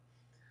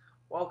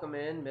Welcome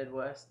in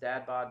Midwest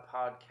Dad Bod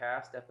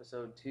Podcast,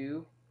 Episode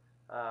 2.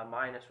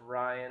 Minus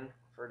Ryan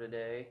for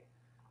today.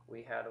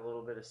 We had a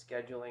little bit of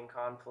scheduling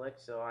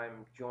conflict, so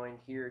I'm joined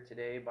here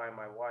today by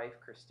my wife,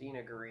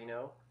 Christina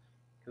Garino,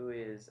 who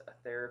is a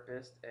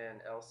therapist and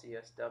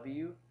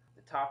LCSW.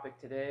 The topic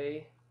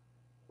today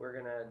we're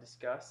going to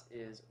discuss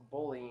is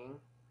bullying.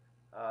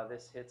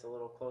 This hits a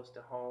little close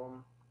to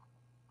home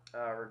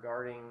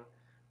regarding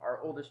our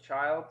oldest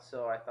child,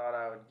 so I thought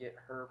I would get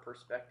her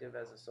perspective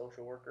as a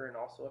social worker and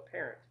also a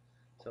parent.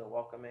 So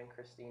welcome in,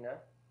 Christina.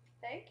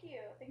 Thank you.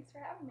 Thanks for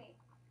having me.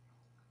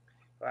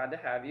 Glad to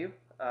have you.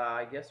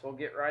 I guess we'll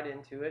get right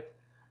into it.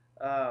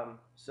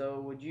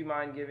 So would you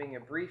mind giving a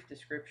brief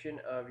description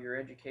of your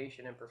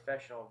education and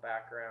professional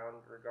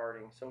background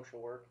regarding social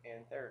work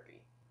and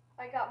therapy?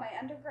 I got my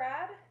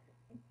undergrad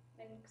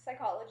in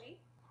psychology.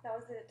 That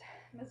was at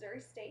Missouri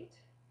State.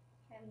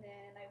 And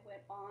then I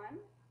went on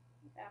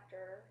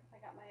after I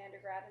got my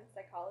undergrad in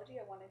psychology.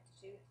 I wanted to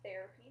do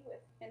therapy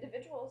with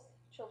individuals,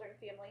 children,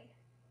 family,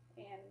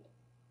 and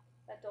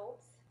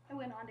adults. I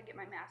went on to get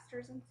my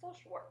master's in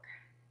social work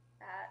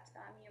at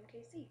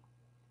UMKC.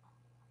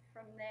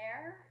 From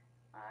there,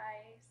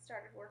 I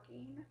started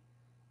working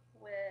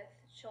with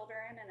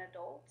children and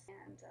adults,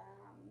 and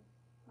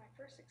my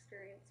first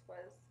experience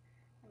was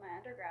in my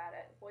undergrad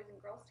at Boys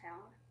and Girls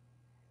Town,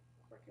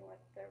 working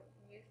with the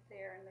youth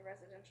there in the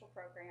residential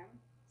program.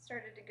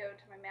 Started to go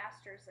to my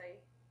master's. I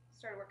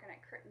started working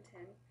at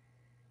Crittenton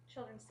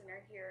Children's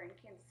Center here in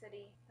Kansas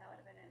City. That would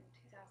have been in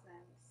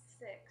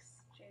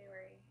 2006,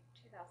 January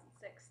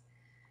 2006,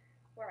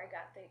 where I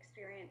got the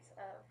experience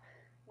of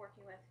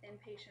working with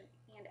inpatient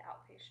and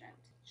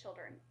outpatient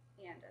children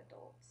and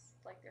adults,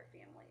 like their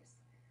families.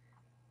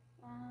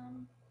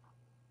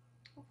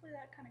 Hopefully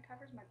that kind of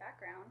covers my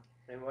background.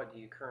 And what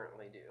do you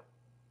currently do?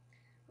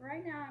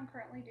 Right now, I'm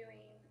currently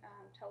doing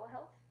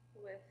telehealth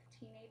with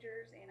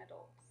teenagers and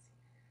adults.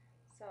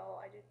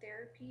 So I do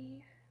therapy,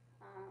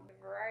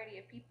 a variety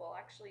of people,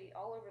 actually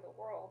all over the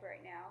world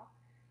right now,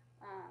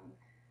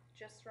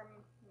 just from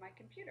my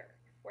computer.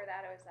 Before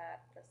that, I was at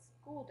the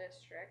school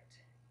district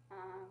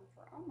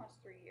for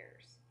almost 3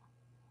 years.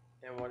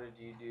 And what did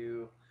you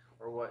do,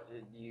 or what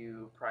did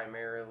you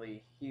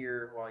primarily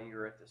hear while you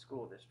were at the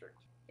school district?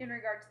 In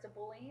regards to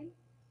bullying,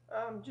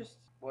 Just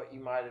what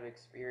you might have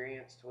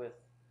experienced with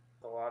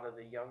a lot of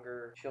the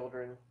younger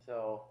children.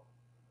 So,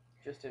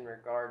 just in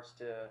regards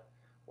to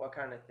what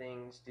kind of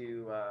things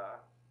do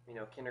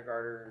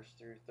kindergartners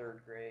through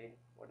third grade?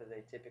 What do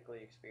they typically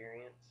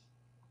experience?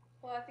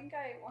 well, I think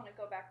I want to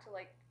go back to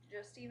like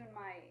just even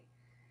my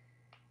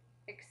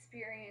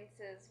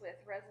experiences with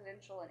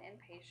residential and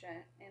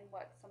inpatient and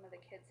what some of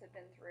the kids had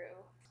been through,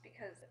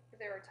 because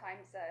there were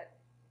times that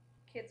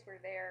kids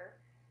were there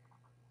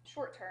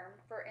short term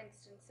for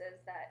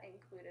instances that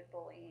included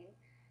bullying,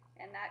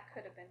 and that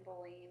could have been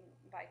bullying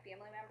by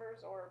family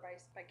members or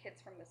by kids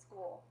from the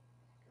school.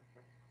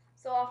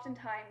 So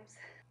oftentimes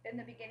in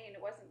the beginning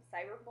it wasn't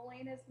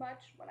cyberbullying as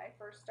much when I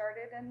first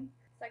started in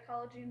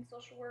psychology and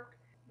social work,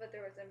 but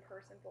there was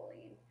in-person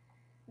bullying.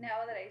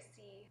 Now that I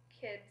see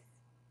kids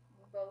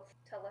both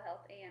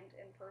telehealth and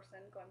in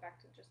person, going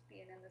back to just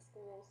being in the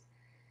schools,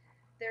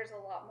 there's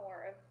a lot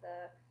more of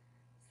the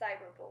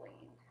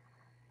cyberbullying,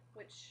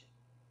 which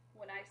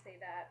when I say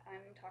that,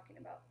 I'm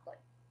talking about like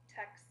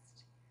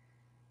text,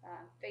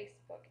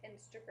 Facebook,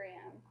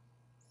 Instagram.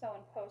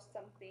 Someone posts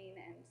something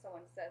and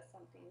someone says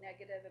something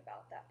negative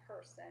about that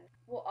person.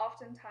 Will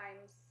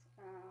oftentimes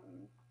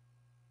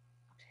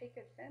take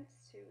offense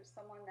to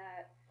someone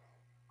that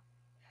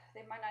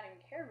they might not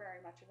even care very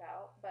much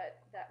about,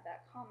 but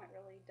that comment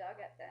really dug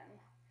at them.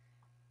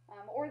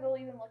 Or they'll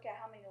even look at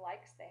how many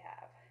likes they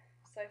have.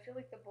 So I feel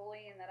like the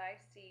bullying that I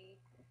see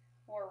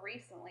more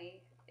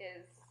recently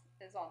is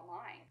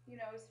online. You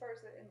know, as far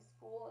as in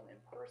school and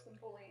in person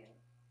bullying,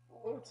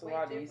 Well, looked way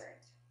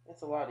different.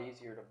 It's a lot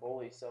easier to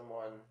bully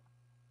someone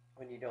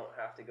when you don't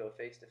have to go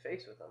face to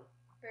face with them,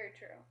 Very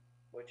true.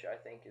 which I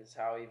think is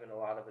how even a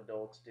lot of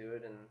adults do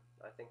it, and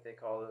I think they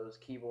call those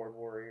keyboard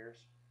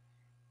warriors.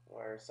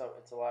 Where it's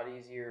a lot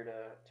easier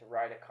to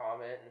write a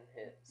comment and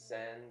hit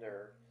send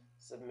or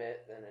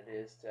submit than it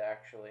is to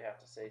actually have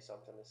to say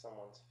something to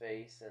someone's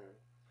face and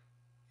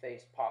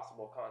face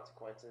possible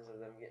consequences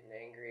of them getting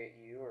angry at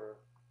you or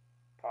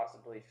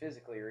possibly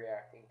physically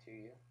reacting to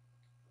you.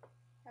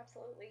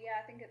 Absolutely.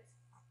 Yeah, I think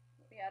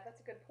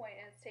that's a good point,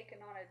 and it's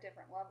taken on a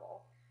different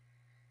level.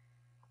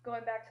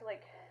 Going back to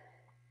like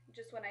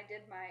just when I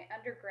did my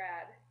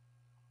undergrad,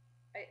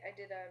 I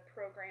did a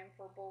program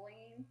for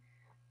bullying,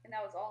 and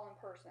that was all in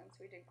person.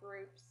 So we did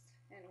groups,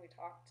 and we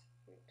talked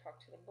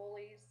to the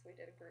bullies. We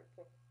did a group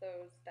with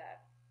those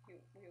that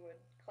we would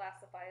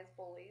classify as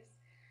bullies,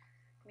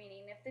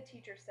 meaning if the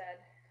teacher said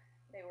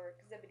they were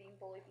exhibiting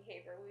bully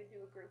behavior, we would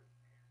do a group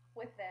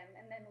with them,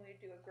 and then we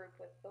would do a group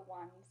with the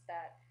ones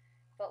that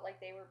felt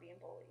like they were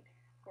being bullied.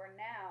 Where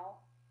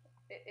now,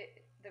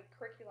 the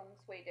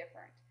curriculum's way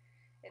different.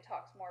 It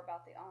talks more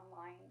about the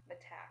online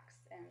attacks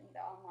and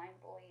the online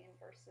bullying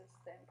versus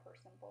the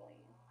in-person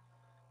bullying.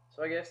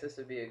 So I guess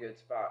this would be a good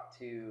spot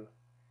to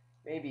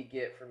maybe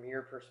get from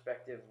your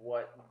perspective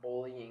what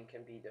bullying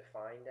can be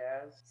defined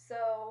as?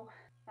 So,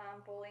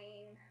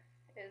 bullying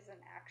is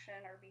an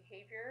action or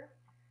behavior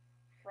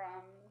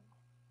from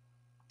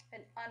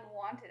an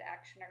unwanted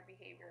action or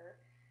behavior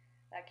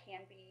that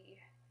can be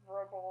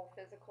verbal,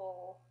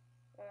 physical,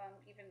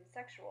 even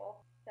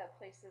sexual, that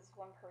places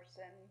one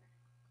person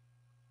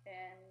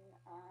in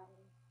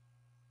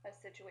a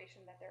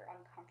situation that they're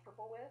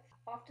uncomfortable with.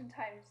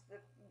 Oftentimes,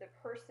 the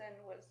person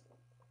was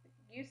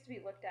used to be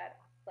looked at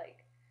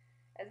like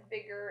as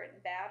bigger and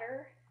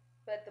badder,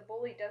 but the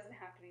bully doesn't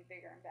have to be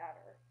bigger and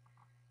badder.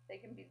 They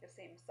can be the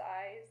same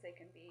size, they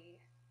can be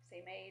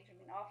same age. I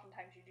mean,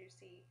 oftentimes you do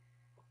see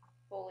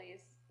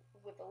bullies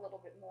with a little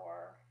bit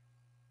more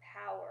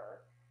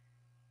power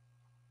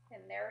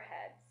in their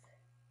heads.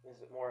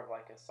 Is it more of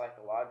like a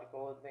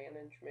psychological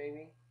advantage,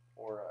 maybe?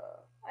 Or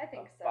I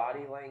think so.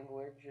 body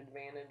language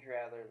advantage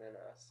rather than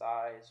a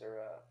size or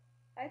a.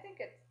 I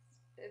think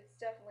it's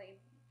definitely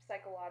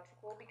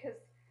psychological because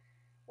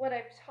what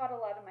I've taught a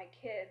lot of my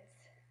kids,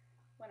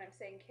 when I'm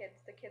saying kids,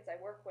 the kids I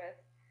work with,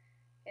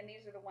 and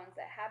these are the ones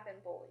that have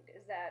been bullied,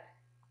 is that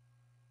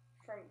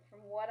from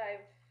what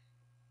I've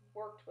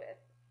worked with,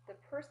 the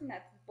person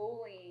that's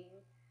bullying,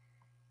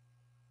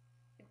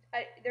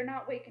 they're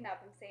not waking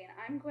up and saying,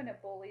 I'm going to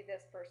bully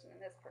this person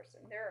and this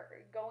person.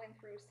 They're going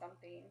through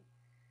something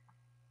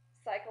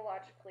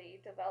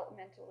psychologically,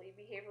 developmentally,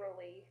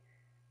 behaviorally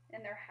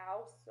in their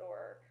house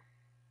or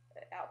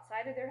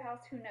outside of their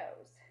house, who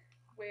knows,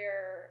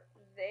 where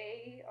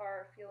they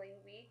are feeling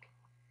weak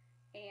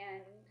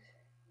and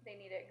they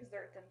need to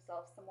exert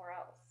themselves somewhere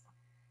else.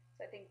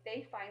 So I think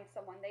they find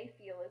someone they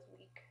feel is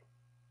weak,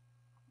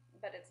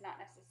 but it's not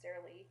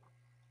necessarily,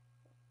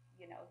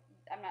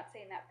 I'm not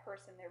saying that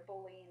person they're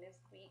bullying is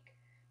weak,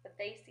 but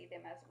they see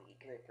them as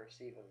weak. They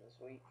perceive them as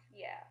weak.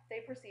 Yeah,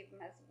 they perceive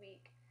them as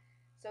weak.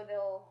 So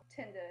they'll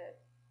tend to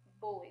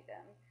bully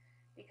them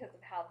because of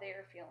how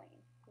they're feeling,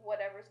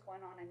 whatever's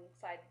going on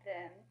inside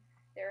them,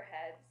 their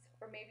heads,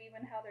 or maybe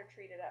even how they're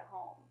treated at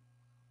home.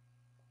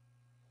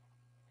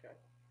 Okay.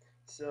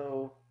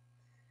 So,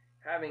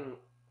 having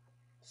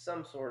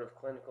some sort of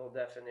clinical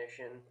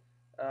definition,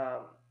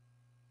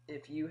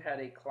 if you had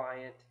a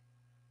client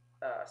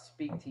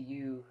speak to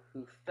you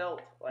who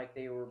felt like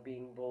they were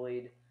being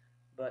bullied,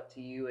 but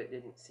to you it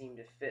didn't seem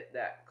to fit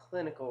that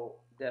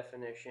clinical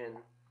definition,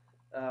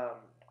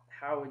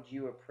 how would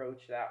you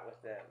approach that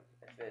with them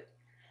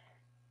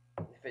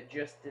if it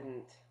just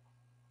didn't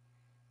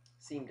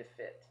seem to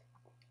fit?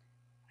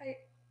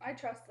 I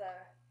trust the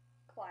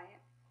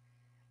client.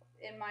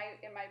 In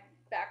my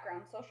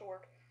background, social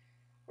work,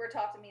 we're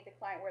taught to meet the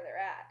client where they're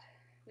at.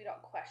 We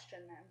don't question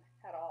them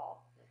at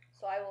all.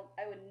 So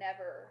I would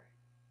never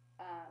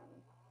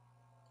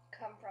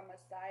come from a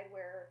side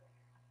where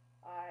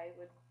I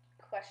would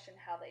question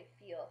how they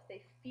feel. If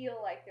they feel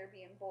like they're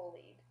being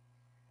bullied,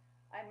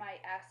 I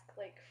might ask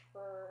like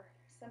for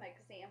some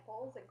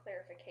examples and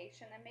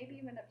clarification, and maybe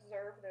even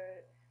observe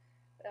the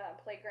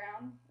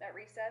playground at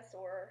recess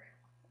or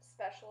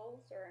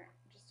specials or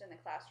just in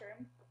the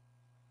classroom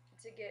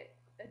to get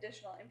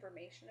additional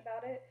information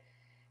about it.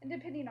 And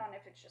depending on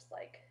if it's just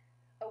like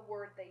a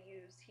word they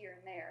use here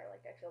and there,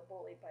 like I feel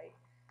bullied by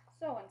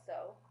so and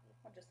so,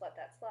 I'll just let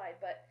that slide.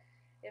 But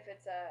if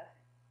it's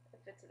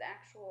an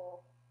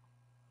actual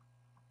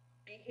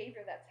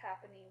behavior that's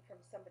happening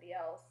from somebody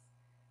else,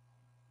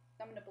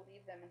 I'm going to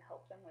believe them and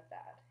help them with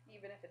that,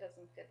 even if it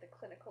doesn't fit the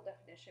clinical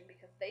definition,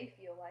 because they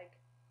feel like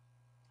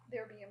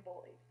they're being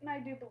bullied. And I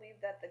do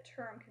believe that the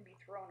term can be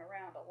thrown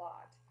around a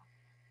lot,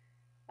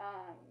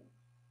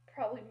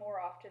 probably more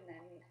often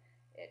than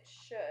it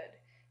should,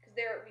 because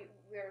there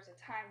was a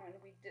time when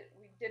we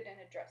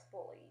didn't address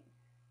bullying.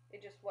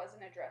 It just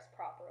wasn't addressed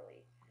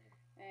properly,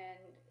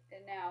 and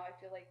now I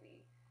feel like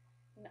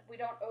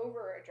we don't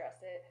over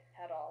address it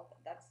at all.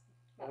 That's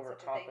not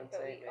such a thing,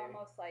 but we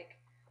almost like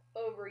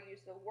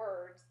overuse the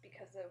words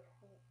because of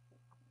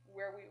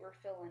where we were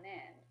filling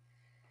in.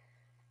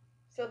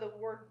 So the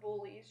word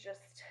bully is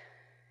just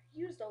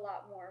used a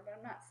lot more, but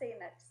I'm not saying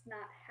that's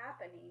not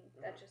happening.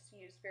 Mm-hmm. That's just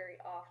used very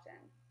often.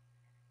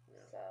 Yeah.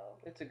 So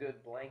it's a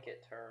good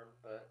blanket term,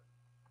 but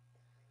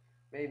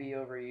maybe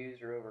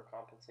overused or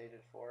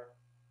overcompensated for.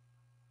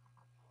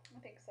 I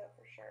think so,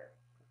 for sure.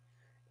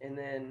 And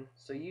then,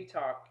 so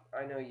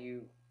I know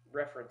you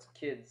reference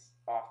kids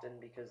often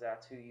because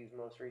that's who you've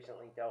most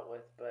recently dealt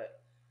with,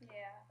 but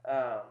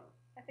yeah,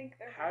 I think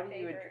they're my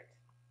favorite.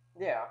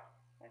 Yeah.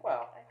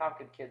 How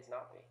could kids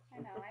not be? I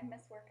know, I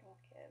miss working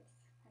with kids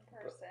in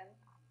person.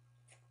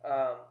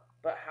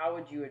 But how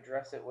would you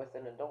address it with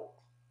an adult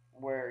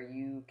where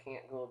you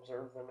can't go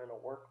observe them in a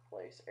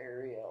workplace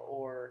area,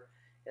 or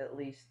at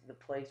least the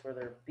place where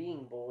they're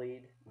being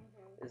bullied?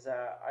 Mm-hmm. Is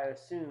that, I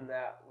assume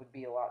that would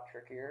be a lot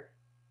trickier.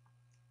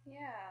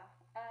 Yeah,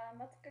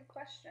 that's a good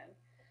question.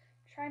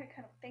 I'm trying to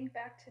kind of think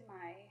back to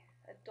my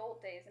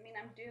adult days. I mean,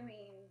 I'm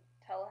doing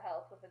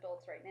telehealth with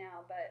adults right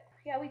now, but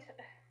yeah,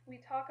 we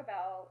talk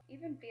about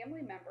even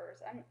family members.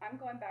 I'm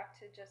going back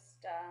to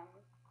just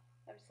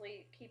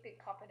obviously keeping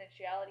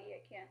confidentiality.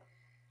 I can't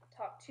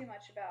talk too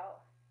much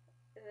about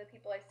the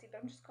people I see, but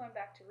I'm just going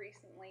back to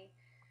recently,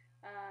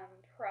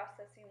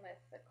 processing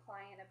with a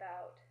client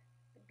about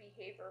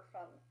behavior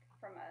from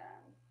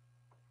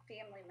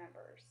family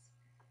members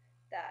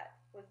that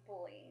was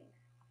bullying.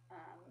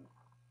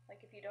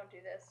 Like if you don't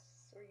do this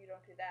or you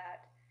don't do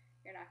that,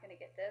 you're not going to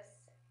get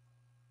this.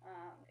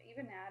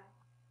 Even add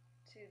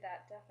to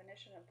that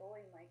definition of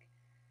bullying, like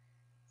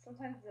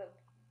sometimes the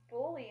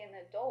bully in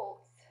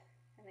adults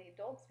and the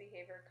adult's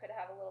behavior could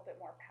have a little bit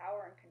more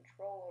power and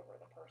control over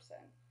the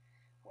person.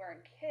 Where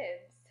in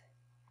kids,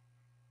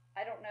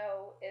 I don't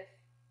know if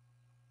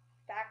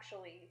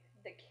factually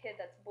the kid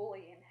that's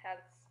bullying has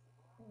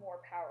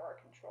more power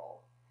or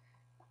control.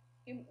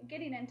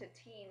 Getting into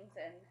teens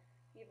and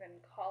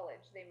even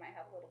college, they might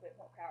have a little bit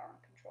more power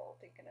and control,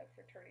 thinking of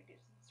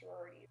fraternities and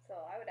sororities. So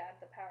I would add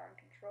the power and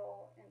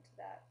control into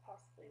that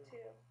possibly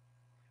too.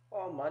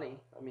 Well, money.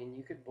 I mean,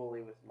 you could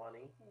bully with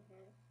money.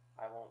 Mm-hmm.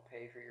 I won't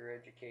pay for your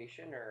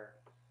education, or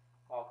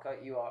I'll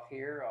cut you off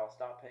here. I'll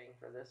stop paying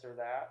for this or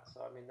that.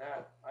 So, I mean,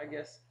 that, I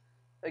guess,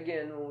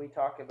 again, when we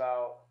talk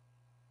about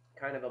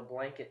kind of a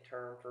blanket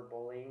term for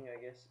bullying, I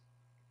guess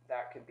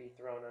that could be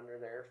thrown under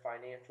there.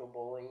 Financial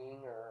bullying,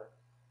 or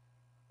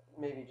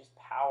maybe just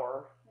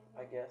power.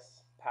 Mm-hmm. I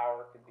guess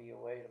power could be a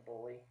way to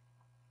bully.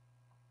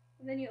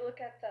 And then you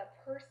look at the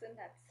person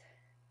that's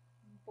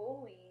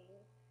bullying,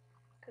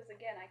 because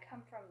again, I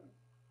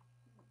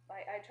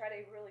try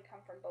to really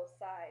come from both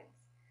sides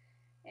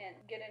and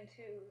get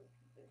into,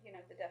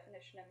 the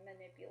definition of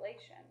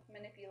manipulation.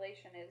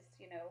 Manipulation is,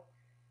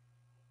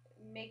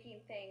 making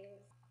things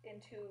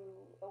into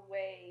a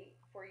way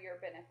for your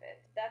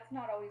benefit. That's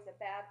not always a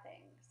bad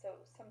thing. So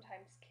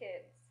sometimes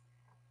kids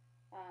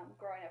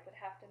growing up would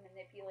have to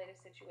manipulate a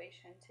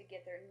situation to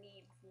get their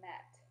needs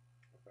met.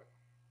 Okay.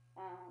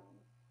 Um,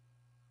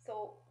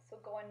 so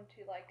going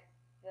to like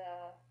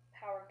the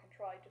power and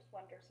control, I just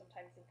wonder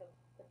sometimes if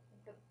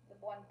the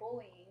one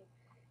bullying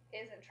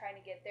isn't trying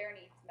to get their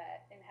needs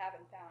met and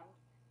haven't found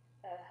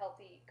a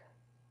healthy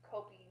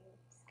coping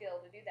skill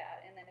to do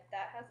that. And then if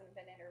that hasn't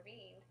been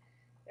intervened,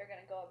 they're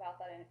going to go about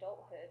that in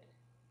adulthood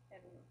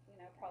and,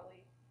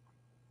 probably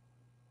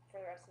for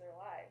the rest of their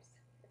lives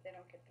if they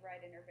don't get the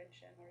right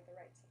intervention or the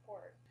right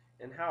support.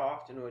 And how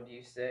often would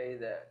you say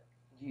that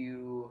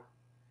you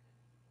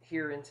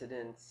hear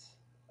incidents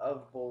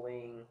of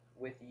bullying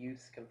with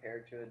youth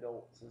compared to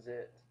adults? Does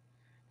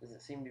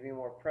it seem to be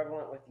more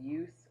prevalent with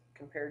youth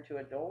compared to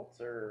adults,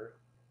 or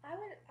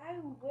I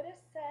would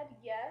have said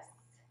yes,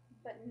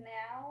 but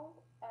now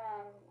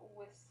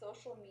with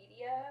social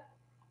media,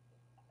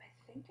 I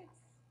think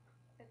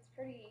it's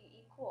pretty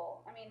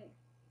equal. I mean,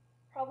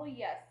 probably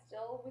yes,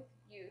 still with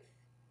youth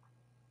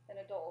than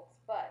adults,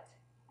 but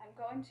I'm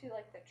going to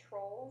like the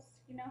trolls.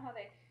 You know how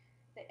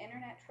the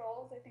internet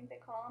trolls, I think they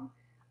call them.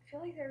 I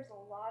feel like there's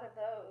a lot of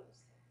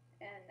those,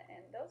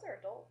 and those are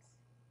adults.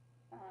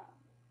 Um,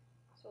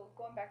 so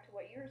going back to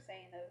what you were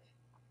saying of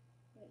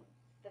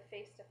the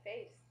face to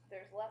face,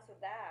 there's less of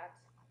that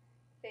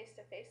face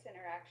to face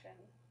interaction,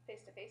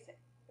 face to face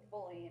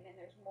bullying, and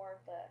there's more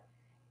of the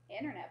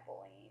internet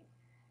bullying,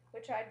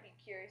 which I'd be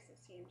curious to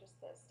see just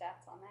the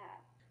stats on that.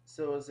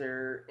 so is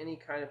there any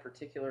kind of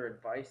particular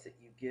advice that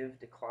you give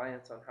to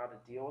clients on how to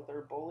deal with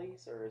their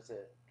bullies, or is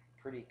it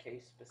pretty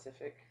case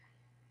specific?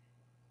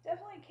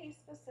 Definitely case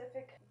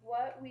specific.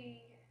 What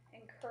we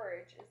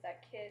encourage is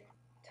that kids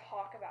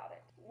talk about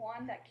it.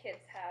 One, that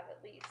kids have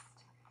at least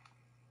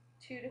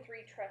 2 to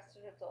 3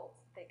 trusted adults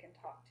that they can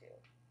talk to,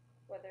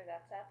 whether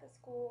that's at the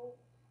school,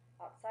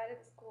 outside of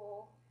the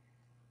school.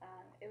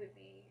 It would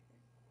be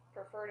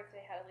preferred if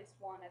they had at least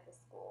one at the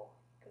school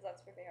because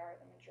that's where they are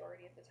the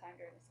majority of the time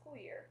during the school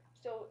year.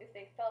 So if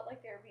they felt like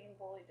they were being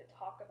bullied, to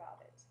talk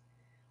about it.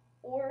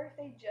 Or if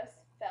they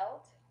just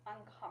felt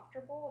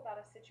uncomfortable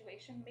about a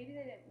situation, maybe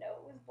they didn't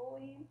know it was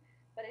bullying,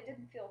 but it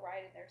didn't feel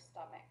right in their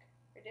stomach,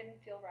 or didn't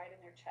feel right in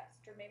their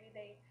chest, or maybe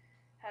they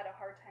had a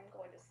hard time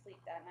going to sleep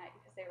that night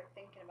because they were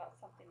thinking about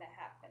something that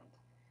happened.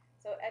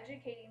 So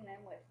educating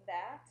them with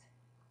that,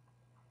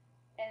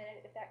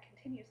 and if that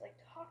continues, like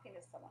talking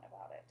to someone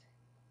about it,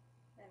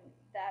 then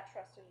that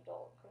trusted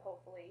adult could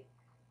hopefully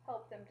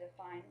help them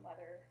define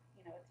whether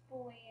it's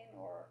bullying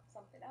or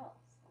something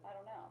else. I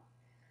don't know.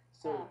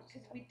 So,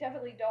 Because we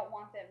definitely don't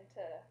want them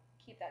to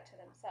keep that to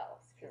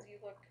themselves. Because sure. you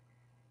look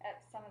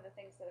at some of the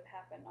things that have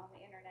happened on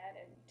the internet,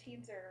 and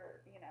teens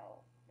are,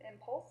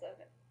 impulsive.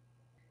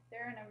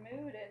 They're in a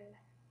mood, and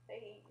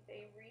they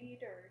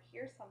read or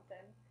hear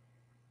something.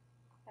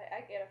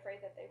 I get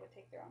afraid that they would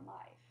take their own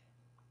life.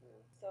 Yeah.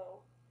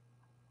 So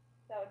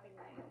that would be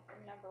my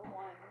number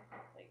one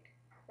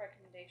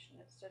recommendation,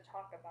 is to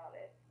talk about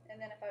it. And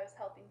then if I was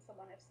helping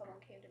someone, if someone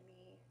came to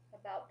me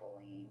about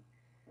bullying,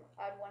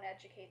 I'd want to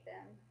educate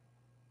them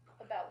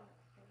about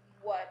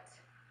what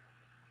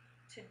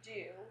to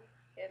do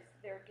if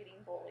they're getting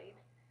bullied.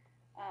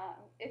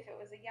 If it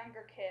was a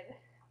younger kid,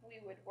 we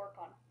would work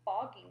on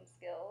fogging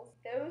skills.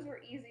 Those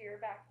were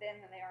easier back then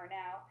than they are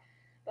now.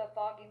 But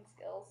fogging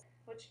skills,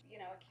 which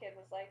a kid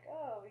was like,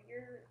 "Oh,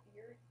 your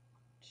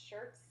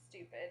shirt's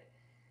stupid."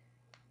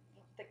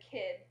 the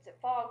kid to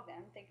fog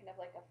them, thinking of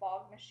like a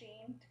fog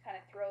machine to kind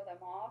of throw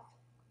them off,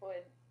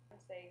 would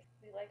say,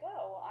 be like,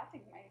 oh, well, I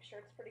think my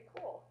shirt's pretty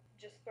cool.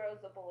 Just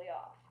throws the bully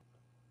off.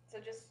 So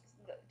just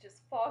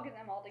fogging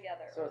them all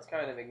together. So it's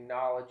kind of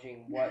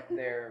acknowledging what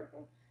they're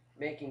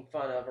making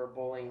fun of or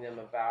bullying them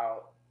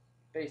about,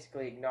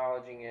 basically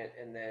acknowledging it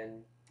and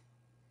then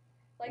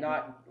like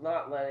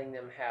not letting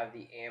them have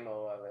the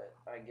ammo of it.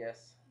 I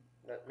guess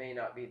that may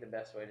not be the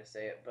best way to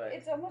say it, but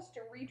it's almost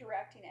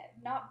redirecting it,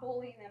 not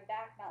bullying them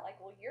back, not like,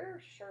 well,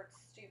 your shirt's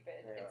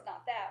stupid. Yeah. It's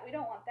not that. We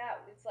don't want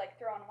that. It's like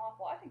throwing them off.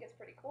 Well, I think it's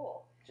pretty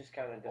cool. just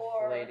kind of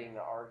deflating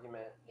the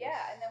argument.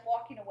 Yeah, and then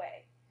walking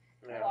away.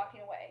 Yeah. And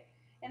walking away.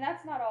 And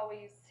that's not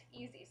always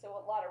easy, so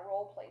a lot of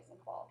role plays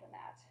involved in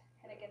that.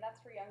 And again, that's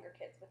for younger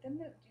kids. But then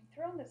you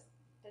throw in the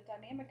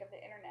dynamic of the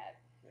internet.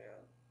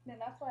 Yeah. And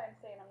that's why I'm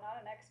saying I'm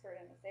not an expert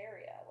in this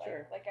area. Like,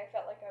 Sure. Like I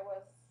felt like I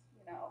was,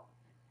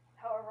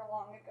 however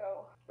long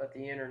ago. But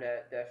the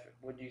internet,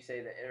 would you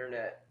say the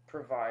internet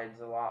provides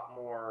a lot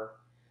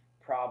more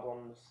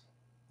problems?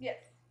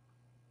 Yes.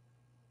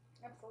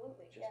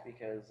 Absolutely. Just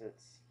because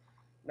it's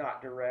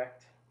not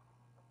direct.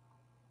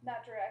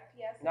 Not direct,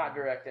 yes. Not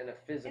direct in a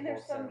physical sense. And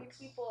there's so sense. many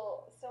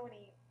people, so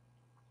many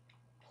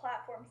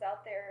platforms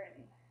out there,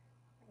 and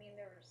I mean,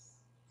 there's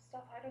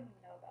stuff I don't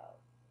even know about.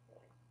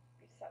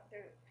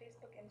 There's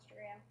Facebook,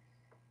 Instagram,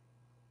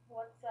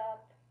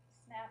 WhatsApp,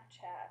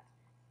 Snapchat.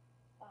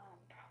 I'm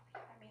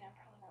probably not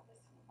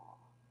listing them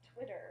all.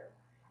 Twitter.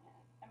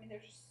 I mean,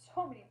 there's just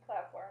so many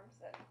platforms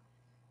that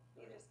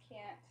you just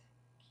can't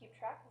keep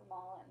track of them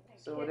all. And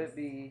so would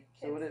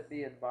it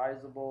be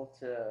advisable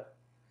to?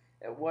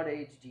 At what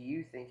age do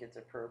you think it's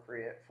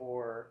appropriate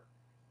for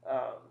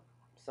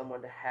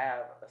someone to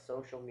have a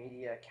social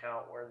media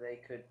account where they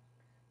could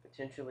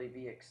potentially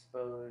be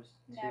exposed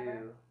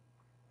to?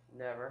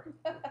 Never.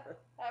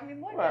 I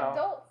mean, look, well,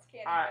 adults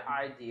can't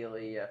even.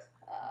 Ideally, yes.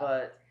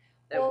 But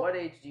at what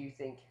age do you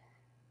think?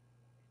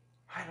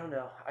 I don't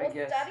know. I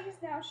guess studies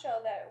now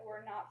show that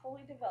we're not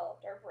fully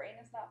developed. Our brain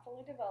is not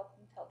fully developed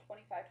until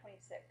 25,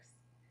 26.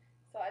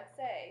 So I'd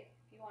say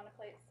if you want to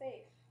play it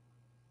safe.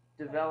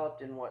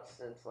 Developed in what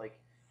sense? Like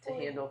to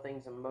handle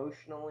things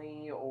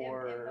emotionally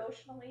or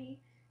emotionally,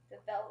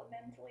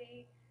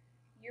 developmentally,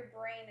 your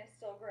brain is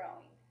still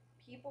growing.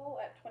 People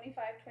at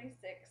 25,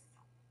 26,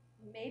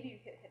 maybe you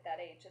hit that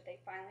age that they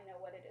finally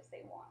know what it is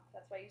they want.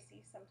 That's why you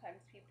see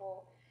sometimes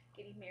people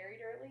getting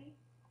married early,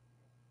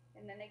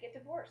 and then they get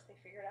divorced. They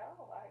figured out,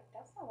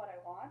 that's not what I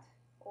want,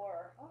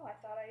 or I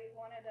thought I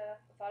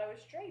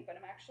was straight, but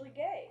I'm actually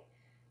gay.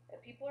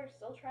 People are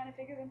still trying to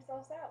figure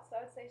themselves out. So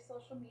I would say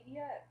social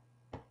media.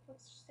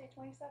 Let's just say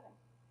 27.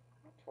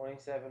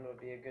 27 would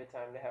be a good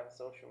time to have a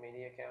social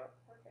media account.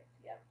 Perfect.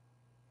 Yep.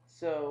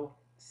 So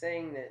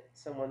saying that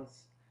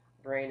someone's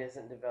brain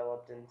isn't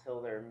developed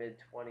until their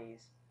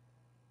mid-20s.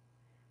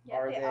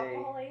 Yeah, the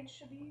alcohol age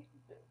should be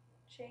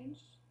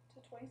changed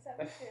to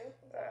 27 too.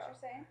 Is that what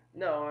you're saying?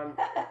 No,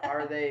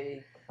 are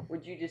they?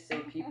 Would you just say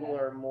people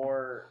are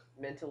more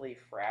mentally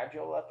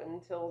fragile up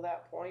until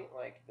that point?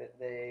 Like that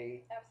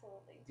they.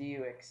 Absolutely. Do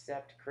you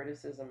accept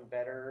criticism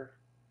better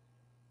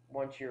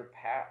once you're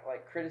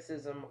like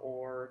criticism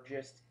or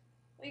just?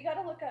 Well, you got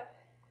to look up,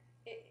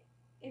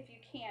 if you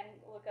can,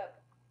 look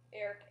up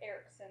Erik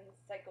Erikson's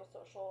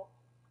psychosocial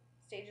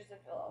stages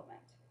of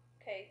development.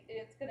 Okay,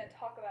 it's going to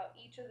talk about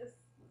each of the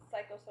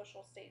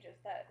psychosocial stages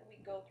that we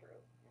go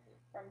through,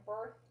 from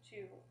birth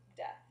to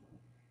death,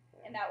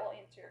 and that will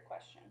answer your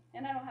question.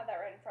 And I don't have that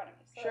right in front of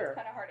me, so it's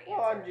kind of hard to answer.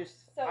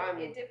 Well, I'm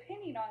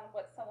depending on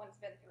what someone's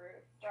been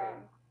through,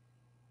 from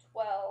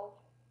 12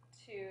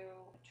 to,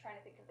 I'm trying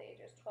to think of the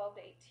ages, 12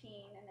 to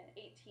 18, and then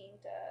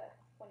 18 to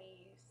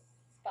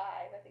 25,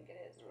 I think it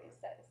is, 26.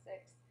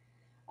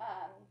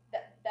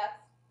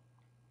 That's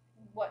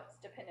what's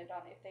dependent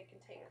on if they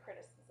can take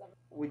criticism.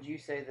 Would you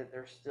say that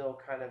they're still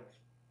kind of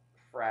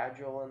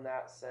fragile in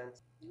that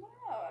sense?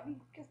 No,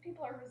 because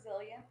people are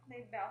resilient.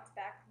 They bounce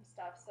back from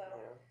stuff, so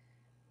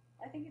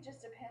I think it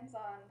just depends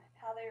on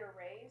how they were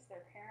raised,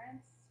 their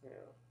parents.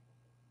 Yeah.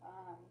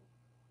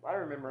 I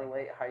remember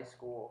late high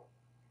school,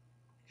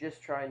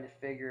 just trying to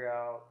figure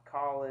out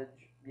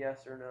college,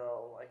 yes or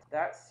no. Like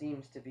that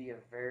seems to be a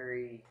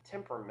very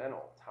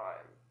temperamental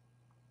time.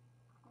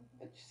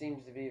 It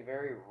seems to be a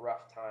very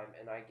rough time,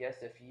 and I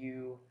guess if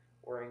you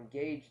were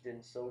engaged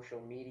in social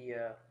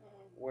media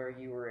where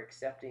you were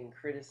accepting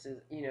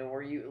criticism,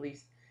 where you at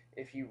least,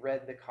 if you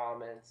read the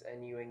comments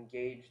and you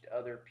engaged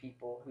other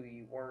people who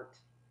you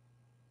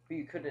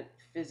couldn't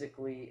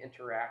physically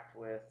interact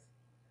with,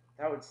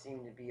 that would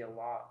seem to be a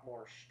lot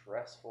more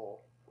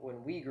stressful.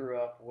 When we grew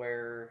up,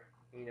 where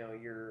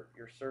your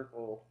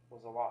circle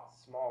was a lot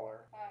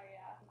smaller. Oh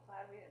yeah, I'm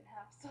glad we didn't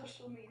have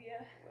social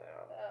media.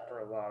 Yeah, for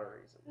a lot of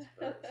reasons.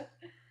 But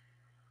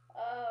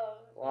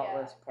a lot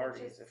less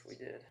parties if we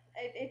did.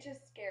 It's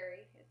just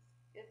scary.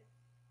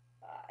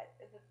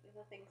 It's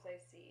the things I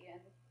see,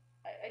 and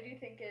I do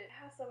think it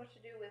has so much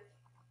to do with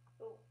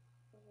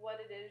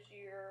what it is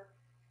your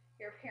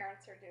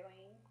parents are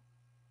doing.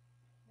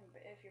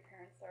 If your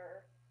parents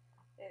are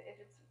if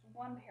it's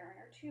one parent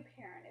or two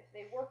parent, if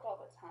they work all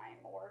the time,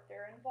 or if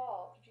they're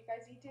involved. Did you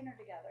guys eat dinner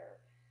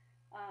together?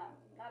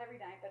 Not every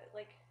night, but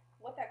like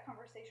what that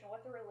conversation,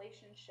 what the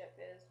relationship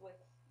is with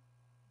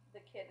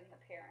the kid and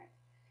the parent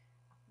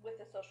with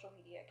the social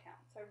media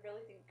account. So I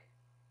really think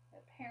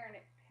that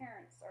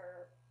parents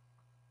are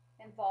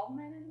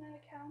involvement in the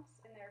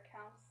accounts, in their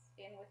accounts,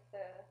 and with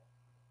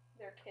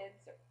their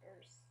kids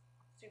are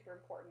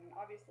super important.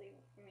 Obviously,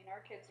 I mean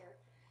our kids are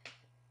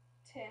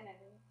 10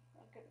 and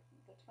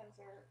the twins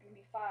are going to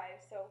be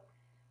 5, so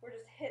we're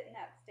just hitting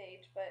that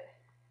stage. But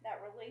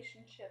that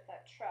relationship,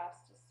 that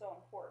trust is so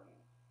important.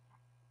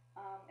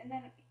 And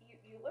then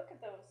you look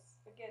at those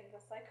again, the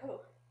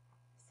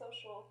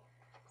psychosocial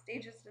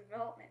stages of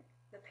development.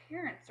 The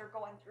parents are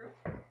going through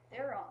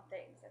their own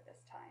things at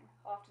this time.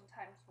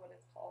 Oftentimes, what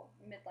is called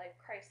midlife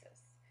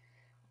crisis.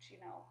 Which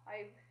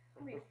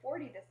I'll be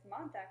 40 this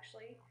month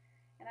actually,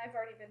 and I've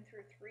already been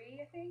through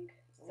 3, I think.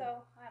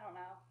 So I don't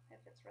know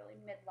if it's really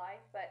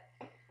midlife, but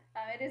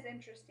it is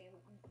interesting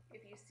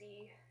if you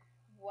see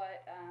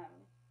what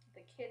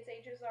the kids'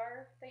 ages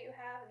are that you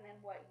have, and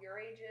then what your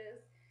age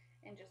is,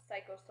 and just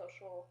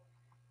psychosocial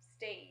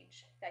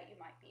stage that you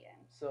might be in.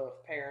 So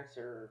if parents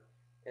are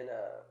in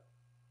a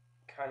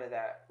kind of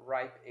that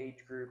ripe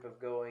age group of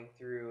going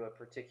through a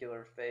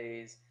particular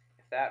phase,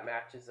 if that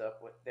matches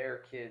up with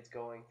their kids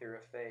going through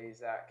a phase,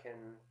 that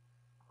can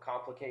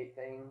complicate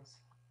things.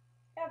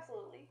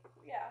 Absolutely,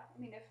 yeah. I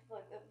mean, if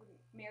the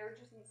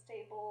marriage isn't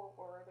stable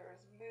or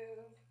there's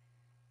move,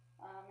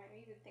 I'm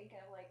even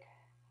thinking of like,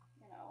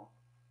 you know,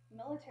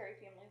 military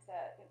families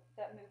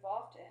that move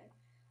often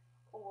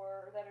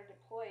or that are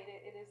deployed.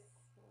 It is,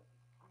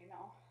 you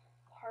know,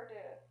 hard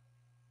to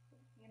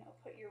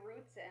put your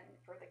roots in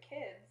for the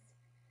kids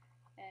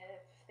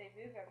if they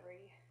move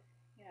every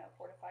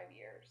 4 to 5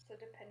 years. So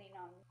depending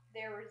on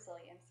their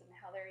resilience and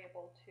how they're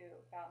able to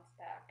bounce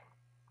back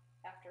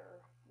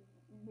after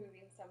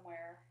moving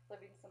somewhere,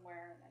 living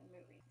somewhere, and then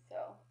moving.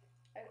 So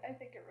I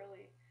think it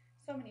really,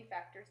 so many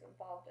factors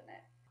involved in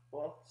it.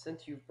 Well,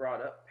 since you've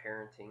brought up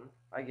parenting,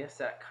 I guess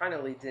that kind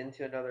of leads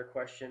into another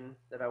question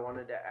that I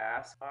wanted to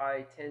ask.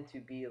 I tend to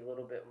be a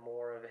little bit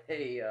more of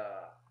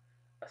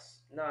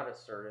not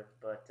assertive,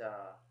 but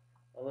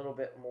a little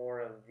bit more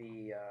of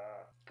the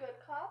Good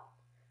cop?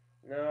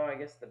 no, I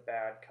guess the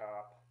bad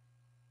cop.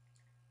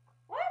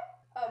 What?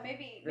 Oh,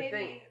 maybe The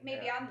thing,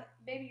 maybe yeah.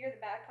 maybe you're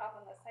the bad cop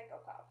and the psycho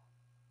cop.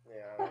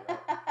 Yeah, I don't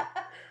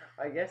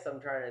know. I guess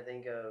I'm trying to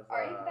think of.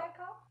 Are you the bad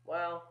cop?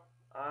 Well,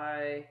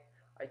 I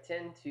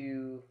tend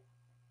to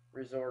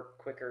resort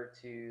quicker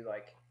to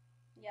like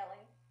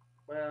Yelling.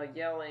 well,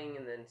 yelling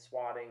and then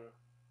swatting.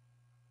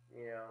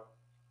 You know.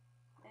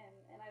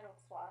 And I don't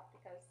swat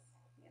because.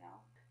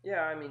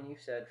 Yeah, I mean, you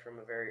said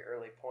from a very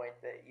early point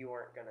that you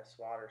weren't gonna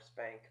swat or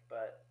spank,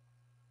 but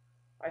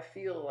I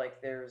feel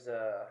like there's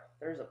a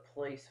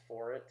place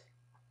for it.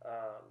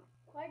 Um,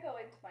 Well, I go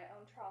into my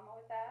own trauma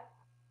with that,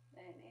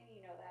 and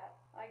you know that.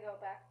 I go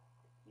back,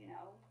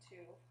 to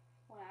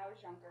when I was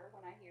younger,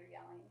 when I hear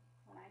yelling,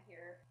 when I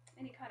hear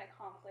any kind of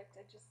conflict,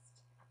 I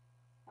just,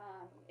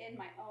 in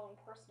my own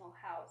personal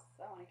house,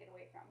 I want to get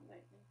away from.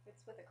 But if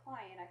it's with a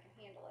client, I can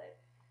handle it.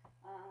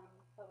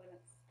 But when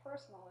it's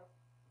personal with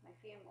my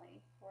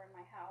family or in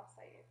my house,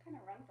 I kind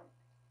of run from it.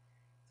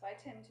 So I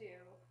tend to,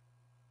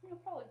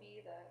 probably be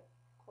the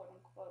quote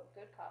unquote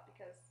good cop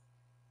because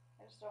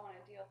I just don't want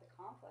to deal with the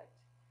conflict.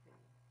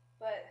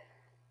 But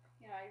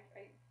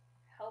I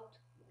helped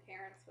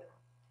parents with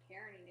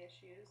parenting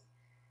issues,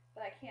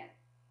 but I can't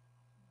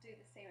do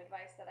the same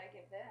advice that I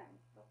give them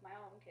with my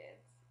own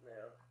kids.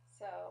 yeah.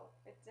 So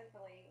it's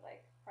definitely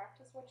like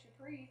practice what you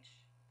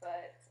preach,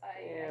 but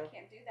Yeah. I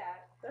can't do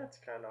that. That's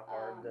kind of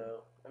hard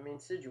though. I mean,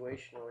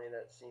 situationally,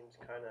 that seems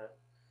kind of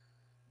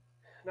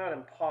not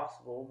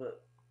impossible,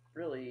 but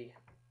really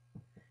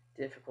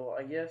difficult.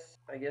 I guess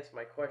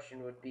my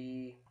question would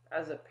be,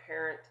 as a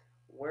parent,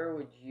 where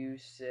would you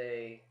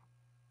say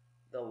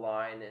the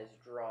line is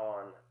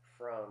drawn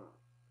from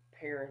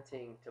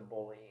parenting to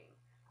bullying,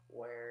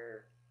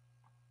 where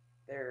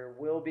there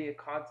will be a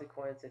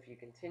consequence if you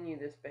continue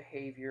this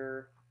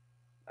behavior.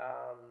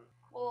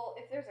 Well,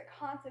 if there's a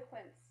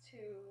consequence to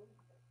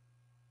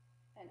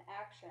an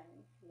action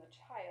from the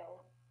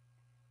child,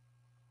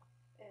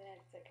 and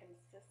it's a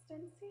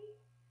consistency.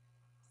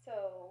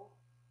 So,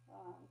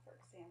 for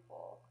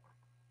example,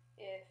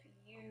 if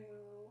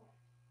you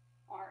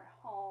aren't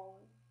home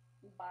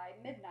by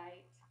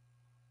midnight,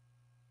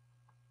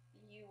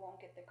 you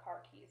won't get the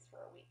car keys for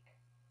a week.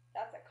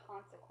 That's a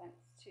consequence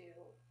to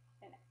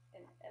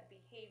a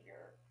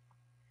behavior.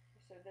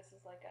 So this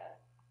is like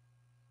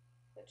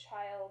the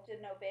child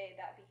didn't obey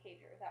that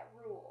behavior, that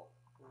rule.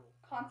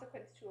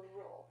 Consequence to a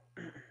rule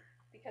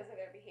because of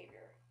their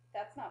behavior.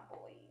 That's not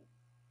bullying.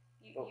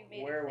 You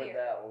made where it clear. Would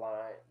that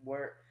line?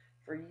 Where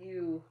for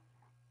you?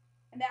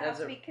 And that has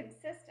to be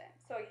consistent.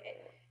 So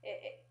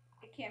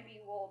it can't be,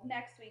 well,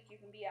 next week you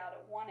can be out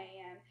at 1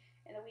 a.m.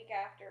 and the week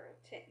after,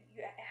 it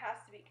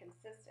has to be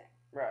consistent.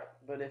 Right,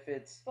 but if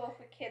it's both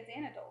with kids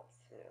and adults,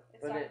 yeah,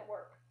 it's not going to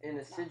work. In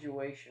a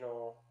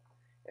situational,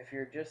 if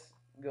you're just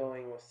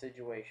going with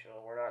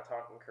situational. We're not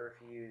talking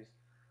curfews.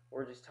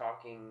 We're just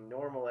talking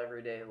normal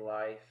everyday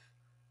life.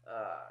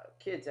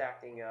 Kids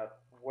acting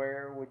up.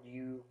 Where would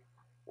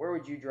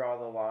you draw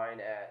the line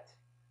at?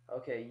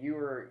 Okay,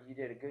 you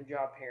did a good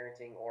job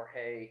parenting, or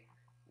hey,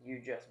 you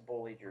just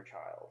bullied your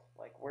child.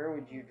 Like, where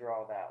would you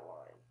draw that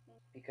line?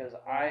 Because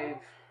Well,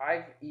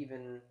 I've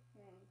even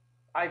hmm,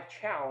 I've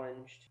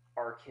challenged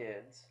our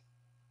kids.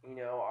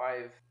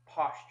 I've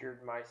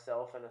postured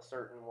myself in a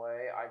certain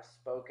way. I've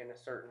spoken a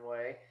certain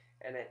way,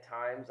 and at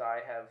times I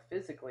have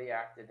physically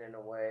acted in a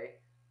way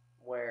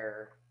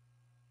where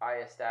I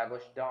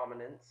establish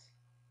dominance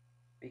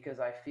because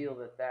I feel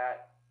that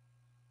that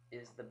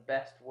is the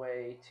best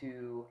way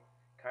to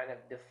kind of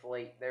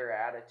deflate their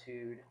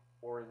attitude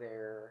or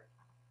their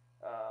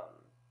um,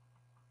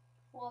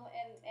 well,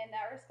 in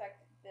that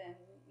respect, then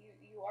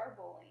you are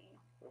bullying,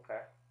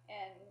 okay.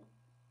 and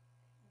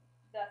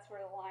that's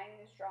where the line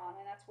is drawn,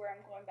 and that's where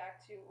I'm going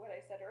back to what I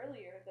said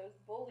earlier. Those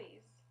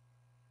bullies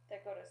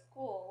that go to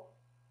school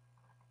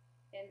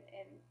and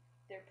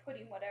they're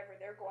putting whatever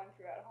they're going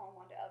through at home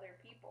onto other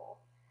people.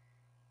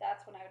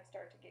 That's when I would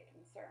start to get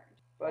concerned.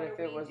 But What are if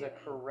it we was a doing?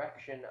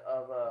 correction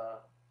of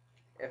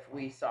if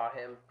we saw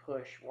him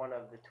push one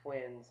of the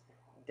twins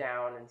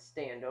down and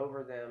stand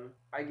over them,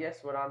 I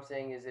guess what I'm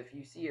saying is if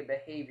you see a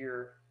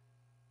behavior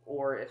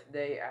or if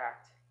they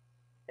act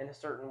in a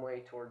certain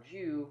way towards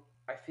you,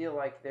 I feel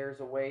like there's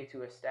a way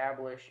to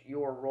establish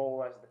your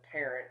role as the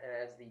parent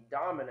and as the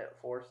dominant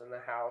force in the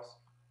house,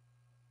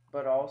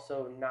 but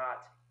also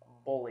not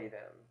bully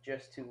them,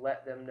 just to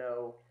let them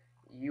know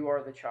you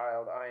are the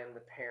child, I am the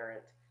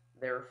parent,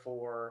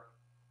 therefore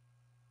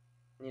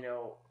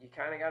you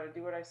kind of got to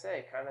do what I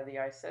say, kind of the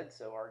I said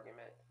so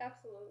argument,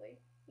 Absolutely.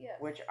 Yes.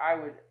 which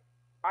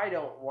I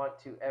don't want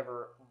to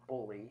ever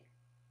bully,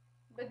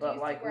 But do but you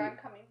see like where I'm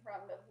coming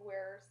from of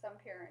where some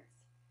parents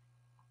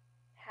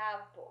have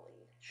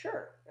bullied?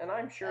 sure, and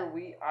I'm Of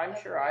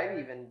sure I've where,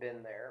 even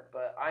been there,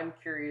 but I'm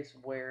curious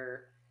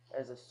where,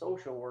 as a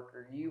social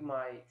worker, you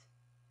might,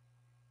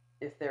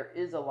 if there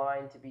is a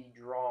line to be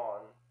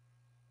drawn,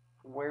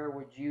 where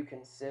would you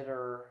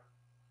consider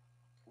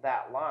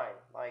that line?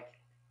 Like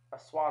a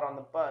swat on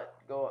the butt,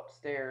 go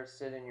upstairs,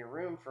 sit in your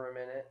room for a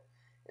minute.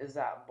 Is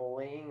that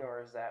bullying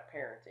or is that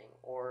parenting?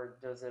 Or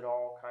does it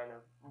all kind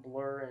of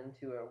blur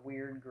into a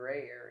weird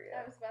gray I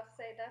area? was about to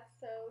say, that's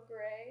so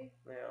gray.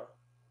 Yeah.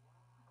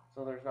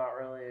 So there's not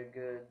really a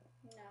good,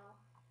 No,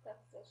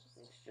 that's just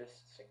it's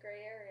just, it's a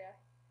gray area.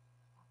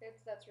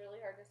 That's really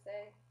hard to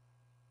say.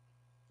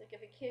 Like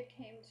if a kid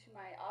came to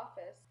my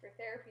office for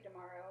therapy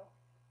tomorrow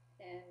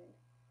and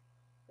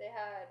they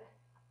had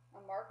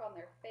a mark on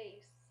their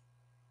face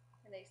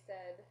and they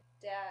said,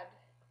 "Dad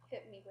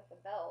hit me with a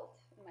belt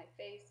in my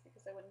face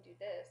because I wouldn't do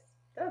this."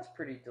 that's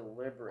pretty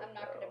deliberate I'm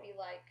not going though. to be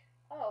like,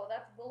 "Oh,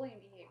 that's bullying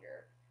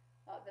behavior.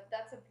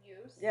 That's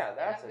abuse," Yeah, and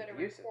that's I'm going to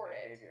abusive report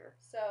it. behavior.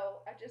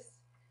 So I just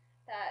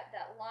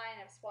that line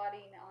of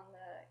swatting on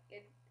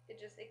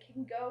it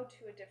can go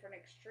to a different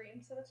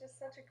extreme. So it's just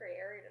such a gray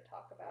area to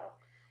talk about.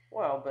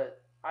 Well,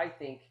 but I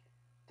think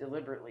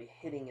deliberately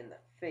hitting in the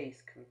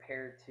face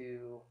compared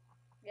to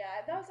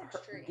Yeah, that was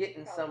extreme,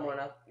 getting someone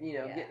probably.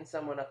 up, Yeah. getting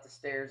someone up the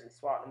stairs and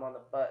swatting them on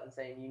the butt and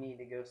saying you need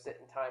to go sit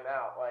in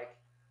timeout. Like,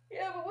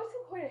 Yeah, but what's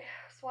the point of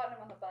swatting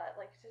him on the butt?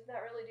 Like, does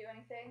that really do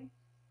anything?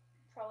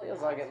 Probably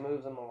feels like not. it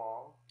moves them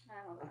along.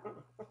 I don't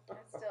know.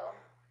 It's still,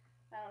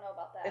 I don't know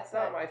about that. It's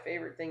not But my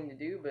favorite thing to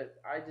do, but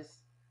I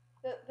just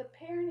the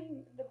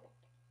parenting,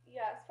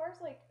 yeah, as far as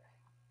like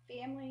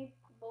family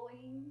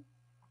bullying,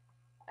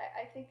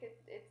 I think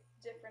it's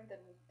different than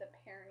the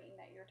parenting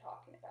that you're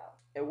talking about.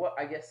 what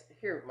I guess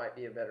here might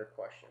be a better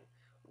question.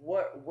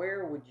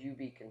 Where would you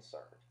be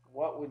concerned?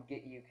 What would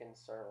get you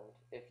concerned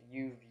if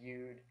you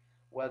viewed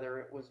whether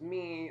it was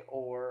me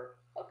or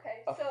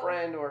Okay, a so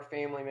friend or a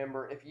family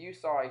member, if you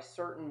saw a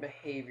certain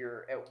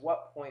behavior, at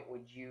what point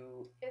would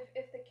you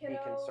if the be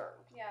kiddo, concerned?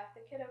 yeah, if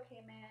the kiddo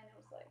came in and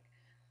was like,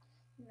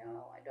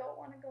 no, I don't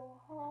want to go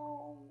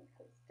home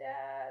because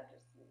dad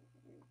just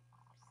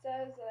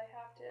says that I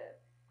have to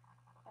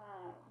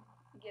um,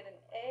 get an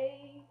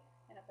A,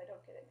 and if I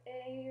don't get an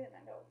A, then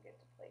I don't get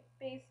to play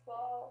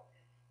baseball,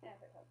 and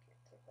if I don't get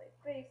to play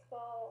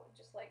baseball,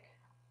 just like,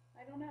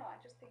 I don't know, I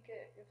just think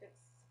if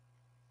it's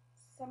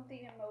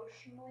something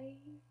emotionally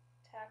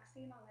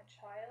taxing on the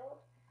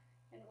child,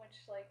 in which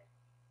like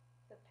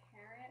the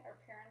parent or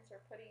parents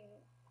are putting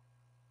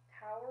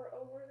power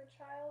over the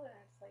child and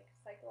it's like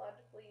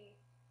psychologically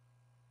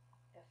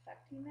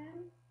affecting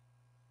them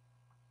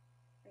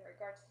in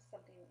regards to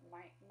something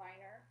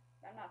minor.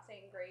 I'm not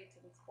saying grades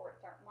and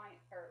sports aren't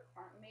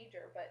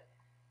major, but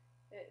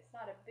it's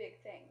not a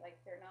big thing. Like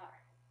they're not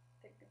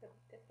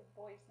if the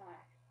boy's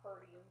not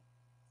hurting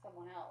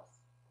someone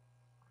else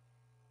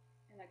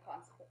and the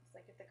consequence,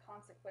 like if the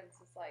consequence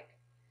is like,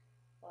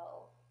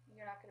 well,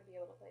 you're not going to be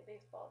able to play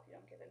baseball if you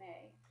don't get an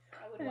A.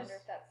 I would I wonder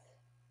just, if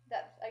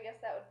that. I guess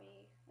that would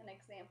be an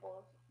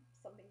example of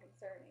something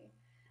concerning.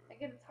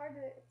 Again, it's hard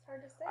to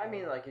I say.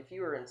 mean, like if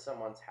you were in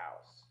someone's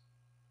house,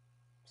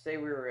 say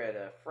we were at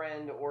a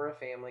friend or a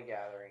family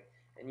gathering,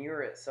 and you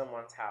were at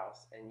someone's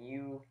house and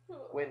you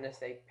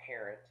witnessed a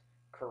parent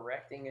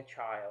correcting a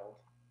child,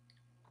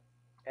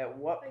 at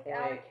what like point?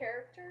 out of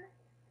character.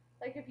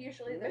 Like if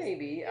usually this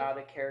Maybe out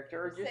of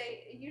character, or just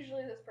say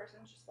usually this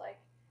person's just like,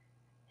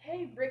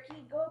 "Hey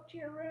Ricky, go up to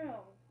your room."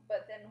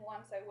 But then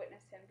once I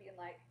witnessed him being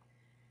like,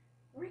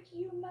 "Ricky,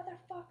 you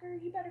motherfucker,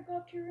 you better go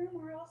up to your room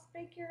or I'll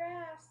spank your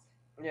ass."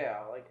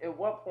 yeah. Like at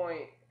what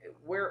point?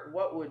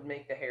 What would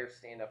make the hair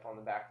stand up on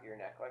the back of your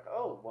neck? Like,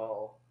 oh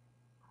well,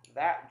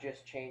 that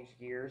just changed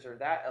gears, or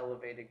that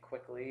elevated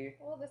quickly.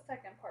 Well, the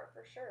second part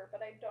for sure,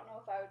 but I don't know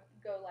if I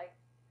would go like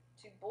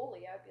to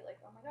bully. I would be like,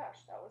 "Oh my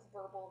gosh, that was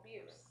verbal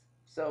abuse."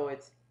 So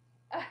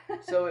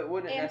it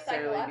wouldn't And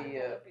necessarily be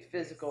psychological a abuse.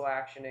 physical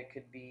action. It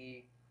could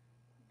be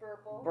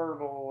Verbal.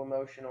 verbal,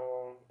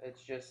 emotional.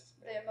 It's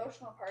just The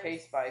emotional part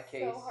case is by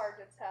case. so hard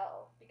to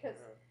tell because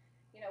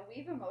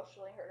we've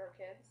emotionally hurt our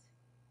kids.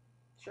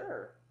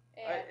 Sure.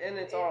 And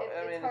it's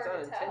it's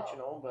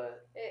unintentional,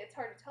 but it's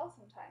hard to tell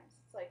sometimes.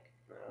 It's like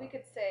yeah. we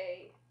could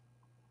say,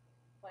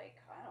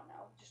 like, I don't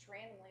know, just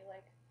randomly,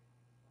 like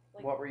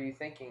what were you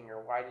thinking,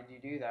 or why did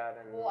you do that?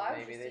 And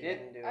maybe they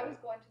didn't do it. I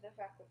was going to the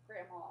fact with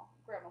Grandma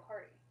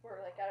Cardi, where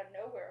like out of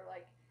nowhere,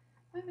 like,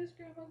 I miss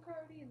Grandma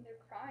Cardi, and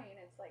they're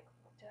crying. It's like,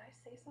 did I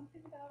say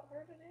something about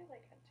her today?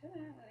 Like, I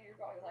didn't. And you're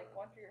going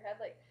going through your head,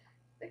 like,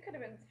 it could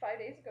have been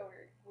 5 days ago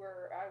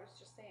where I was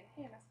just saying,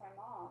 hey, I miss my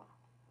mom.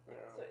 Yeah.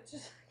 So it's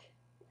just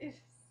like,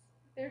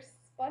 they're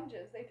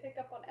sponges. They pick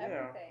up on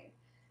everything.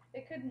 Yeah.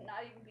 It could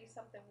not even be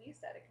something we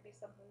said. It could be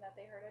something that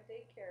they heard at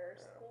daycare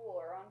or school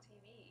or on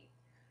TV.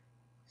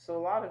 So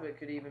a lot of it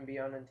could even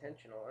be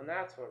unintentional, and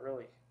that's one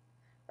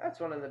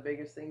of the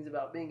biggest things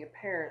about being a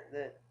parent.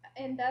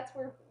 And that's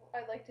where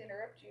I'd like to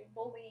interrupt you.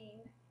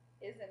 Bullying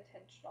is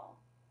intentional.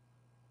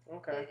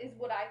 Okay. Is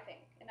what I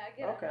think. And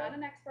again, I'm not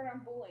an expert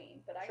on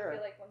bullying, but I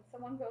feel like when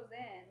someone goes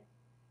in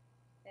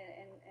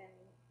and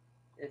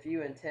if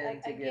you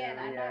intend to get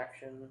a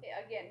reaction.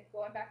 Again,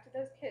 going back to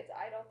those kids,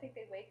 I don't think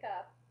they wake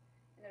up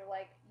and they're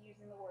like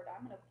using the word,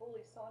 I'm going to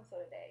bully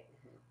so-and-so today.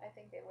 Mm-hmm. I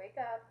think they wake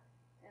up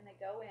and they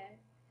go in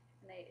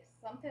and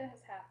something has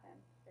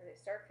happened, or they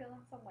start feeling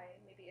some way,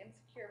 maybe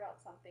insecure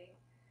about something,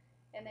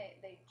 and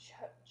they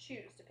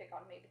choose to pick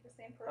on maybe the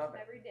same person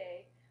every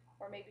day,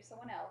 or maybe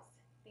someone else,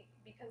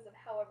 because of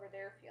however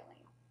they're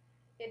feeling.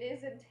 It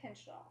is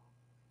intentional.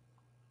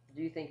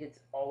 Do you think it's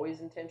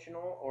always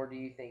intentional, or do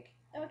you think...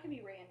 No, it can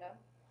be random.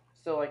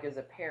 So, like, as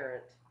a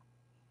parent,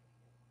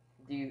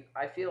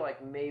 I feel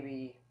like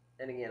maybe,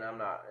 and again, I'm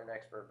not an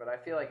expert, but I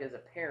feel like as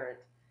a parent,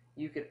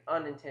 you could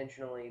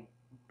unintentionally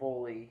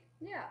bully.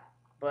 Yeah.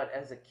 But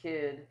as a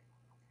kid,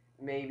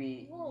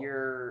 maybe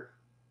you're...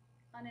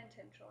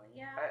 Unintentionally,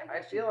 yeah.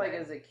 I feel like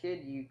as a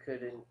kid, you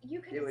could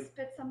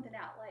spit something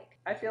out, like...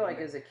 I feel like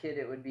as a kid,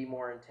 it would be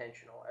more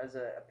intentional. As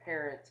a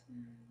parent,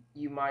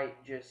 you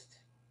might just...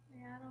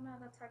 Yeah, I don't know.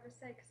 That's hard to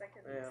say because I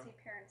can see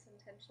parents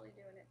intentionally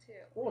doing it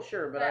too. Well,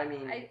 sure, but I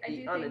mean,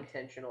 the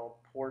unintentional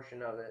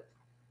portion of it,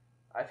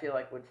 I feel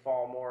like would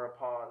fall more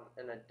upon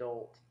an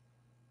adult,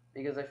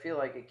 because I feel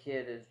like a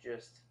kid is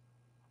just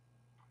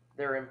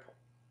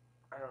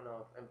I don't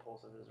know if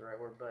impulsive is the right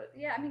word, but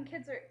yeah, I mean,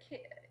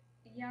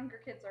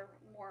 younger kids are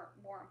more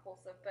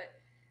impulsive, but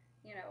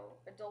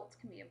adults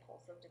can be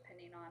impulsive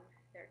depending on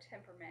their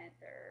temperament,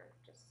 their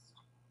just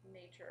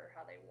nature,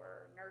 how they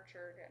were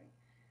nurtured, and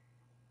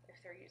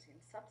if they're using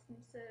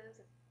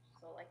substances,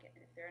 so like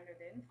if they're under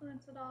the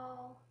influence at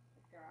all,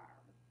 if they're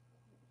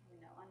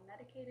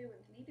unmedicated when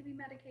they need to be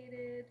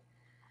medicated.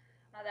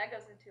 That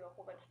goes into a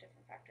whole bunch of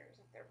different factors.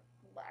 If they're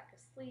lack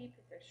of sleep,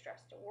 if they're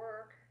stressed at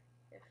work,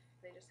 if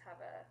they just have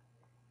a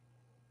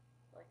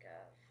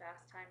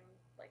fast time,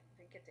 like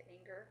they get to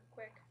anger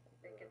quick,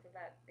 they get to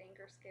that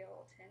anger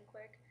scale of 10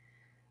 quick.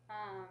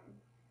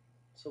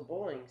 So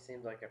bullying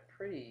seems like a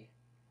pretty,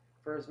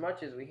 for as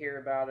much as we hear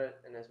about it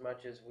and as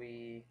much as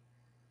we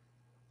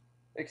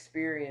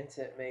experience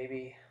it,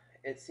 maybe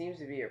it seems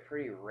to be a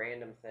pretty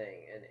random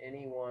thing, and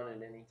anyone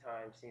at any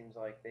time seems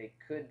like they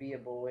could be a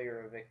bully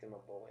or a victim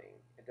of bullying.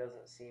 It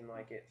doesn't seem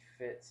like it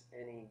fits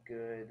any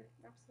good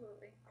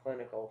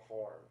clinical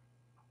form.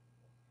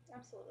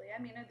 Absolutely. I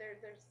mean,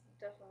 there's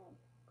definitely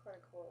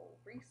clinical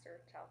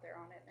research out there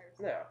on it, and there's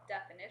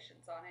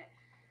definitions on it,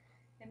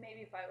 and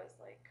maybe if I was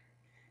like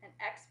an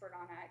expert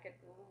on it, I could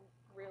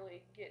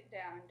really get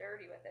down and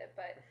dirty with it,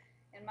 but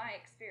in my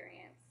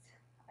experience,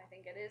 I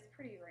think it is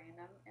pretty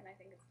random, and I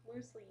think it's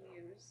loosely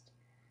used.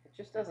 It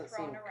just doesn't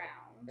seem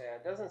around.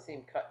 Yeah, it doesn't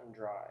seem cut and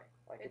dry.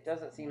 Like it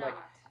doesn't seem like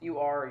you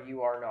are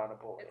not a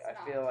bully.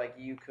 I feel like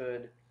you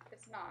could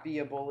be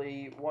a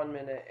bully 1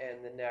 minute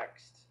and the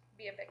next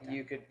be a victim.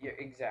 You could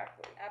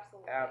exactly.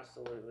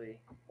 Absolutely.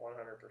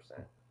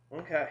 100%.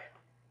 Okay.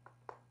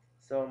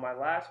 So my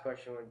last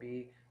question would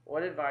be,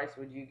 what advice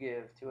would you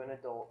give to an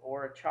adult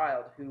or a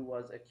child who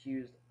was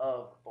accused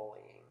of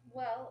bullying?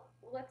 Well,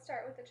 let's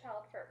start with the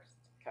child first.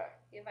 Okay.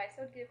 The advice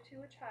I would give to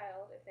a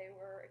child if they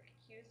were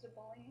accused of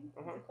bullying is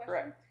the question.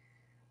 Correct.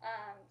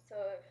 So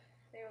if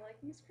they were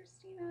like, Miss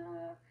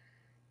Christina,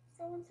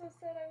 so-and-so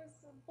said I was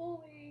a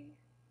bully,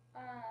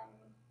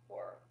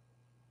 or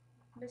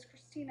Miss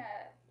Christina,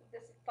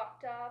 this is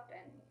fucked up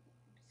and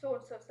so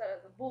said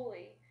as a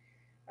bully,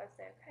 I would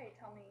say, okay,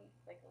 tell me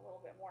like a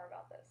little bit more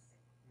about this.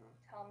 Mm-hmm.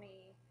 Tell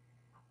me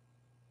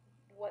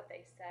what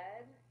they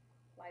said,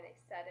 why they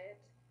said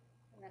it,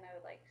 and then I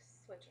would like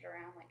switch it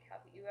around. Like,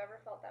 have you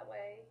ever felt that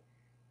way?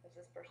 Has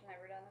this person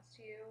ever done this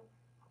to you?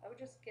 I would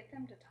just get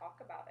them to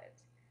talk about it.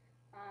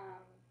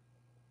 Um,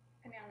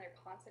 Depending on their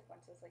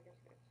consequences, like if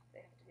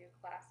they have to do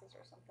classes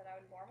or something, I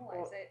would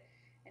normalize it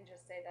and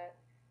just say that,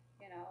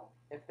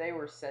 if they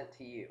were sent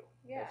to you,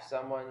 yeah, if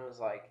someone was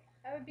like,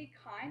 I would be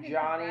kind and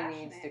Johnny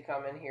compassionate. needs to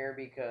come in here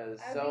because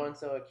so and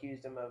so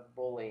accused him of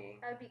bullying.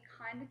 I would be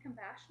kind and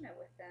compassionate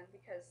with them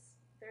because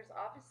there's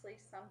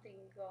obviously something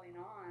going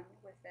on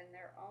within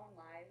their own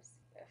lives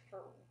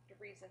for the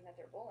reason that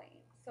they're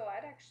bullying. So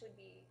I'd actually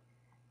be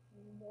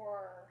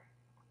more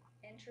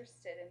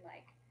interested in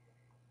like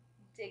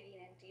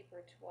digging in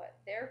deeper to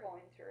what they're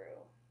going through.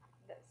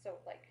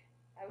 So like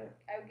I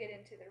would get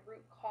into the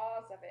root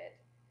cause of it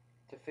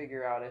to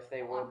figure out if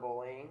they were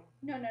bullying.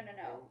 No.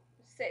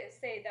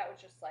 Say that was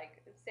just like,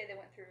 say they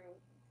went through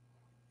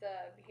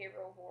the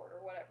behavioral board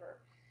or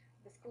whatever,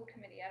 the school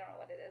committee. I don't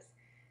know what it is,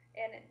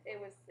 and it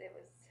was it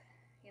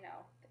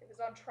was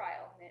on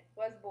trial and it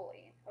was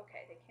bullying.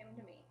 Okay, they came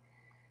to me,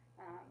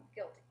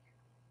 guilty.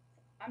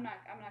 I'm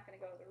not going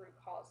to go to the root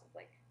cause of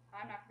like,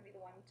 I'm not going to be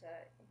the one to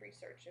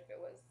research if it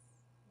was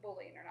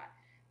bullying or not.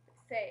 But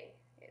say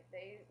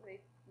they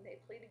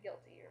pleaded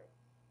guilty or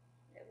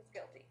it was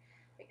guilty.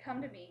 They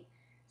come to me.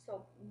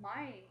 So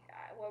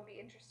what would be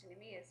interesting to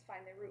me is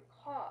find the root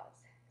cause.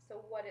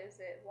 So what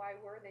is it? Why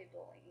were they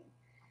bullying?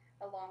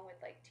 Along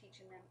with like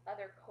teaching them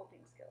other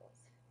coping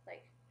skills.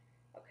 Like,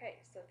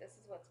 okay, so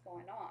this is what's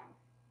going on.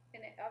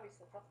 And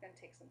obviously that's going to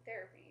take some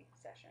therapy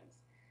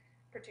sessions,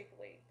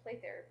 particularly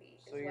play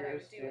therapy. So you're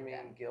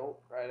assuming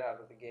guilt right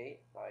out of the gate?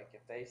 Like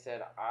if they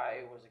said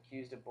I was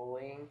accused of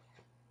bullying,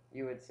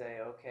 you would say,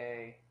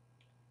 okay.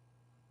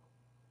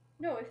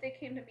 No, if they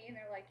came to me and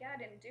they're like, yeah, I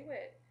didn't do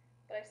it,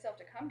 but I still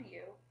have to come to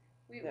you,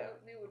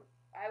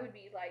 I would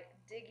be like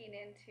digging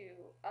into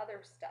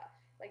other stuff,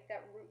 like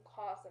that root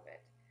cause of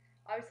it.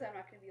 Obviously, I'm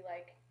not going to be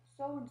like,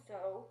 so and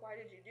so, why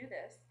did you do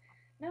this?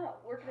 No,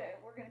 we're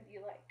gonna be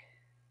like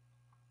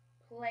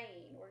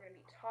playing. We're gonna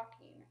be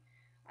talking.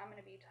 I'm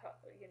gonna be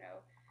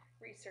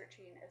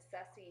researching,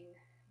 assessing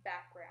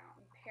background,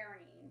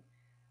 parenting,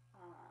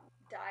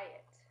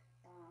 diet,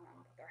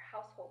 what their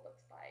household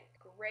looks like,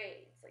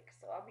 grades. Like,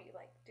 so I'll be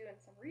like doing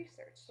some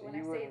research. So when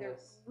I say the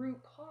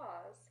root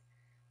cause,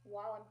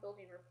 while I'm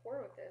building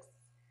rapport with this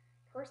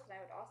person,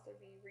 I would also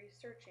be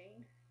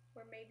researching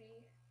where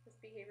maybe this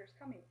behavior is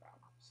coming from.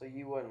 So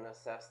you wouldn't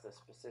assess the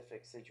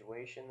specific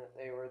situation that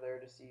they were there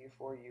to see you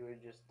for. You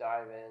would just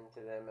dive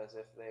into them as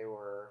if they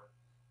were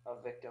a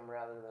victim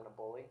rather than a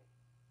bully?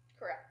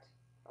 Correct.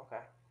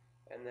 Okay.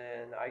 And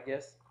then I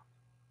guess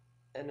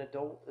an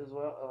adult as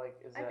well? I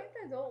think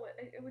the adult,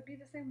 it would be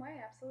the same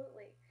way,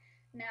 absolutely.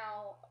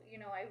 Now,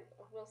 I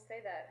will say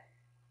that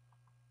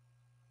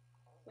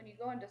when you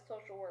go into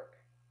social work,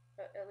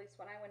 at least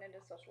when I went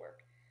into social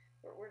work,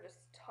 we're just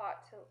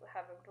taught to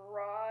have a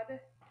broad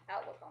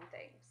outlook on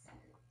things.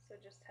 So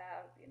just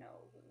have,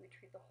 we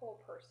treat the whole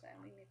person.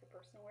 We meet the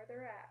person where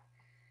they're at.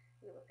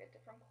 We look at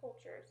different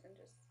cultures and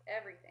just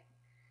everything.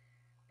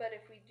 But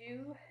if we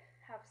do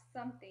have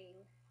something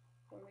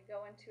when we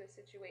go into a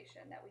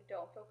situation that we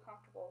don't feel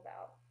comfortable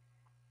about,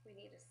 we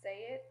need to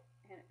say it,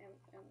 and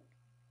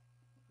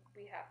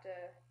we have to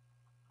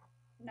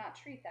not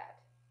treat that.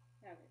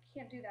 You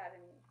can't do that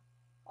in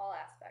all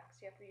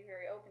aspects. You have to be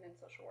very open in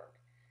social work.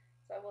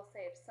 So I will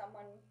say, if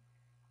someone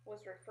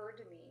was referred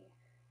to me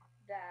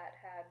that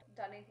had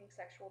done anything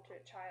sexual to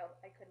a child,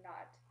 I could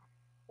not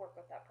work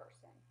with that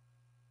person.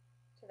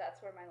 So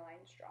that's where my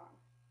line's drawn.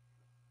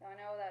 Now I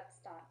know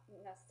that's not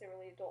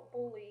necessarily adult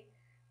bully,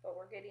 but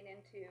we're getting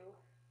into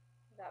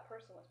that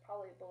person was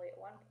probably a bully at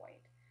one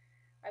point.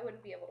 I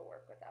wouldn't be able to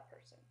work with that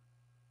person.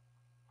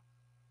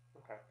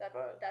 Okay.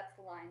 That's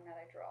the line that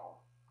I draw.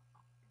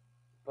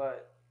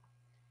 But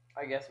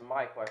I guess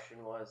my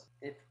question was,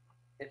 if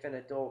an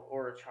adult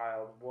or a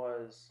child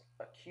was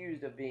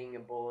accused of being a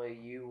bully,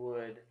 you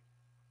would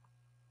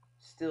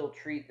still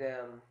treat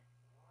them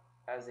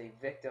as a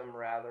victim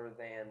rather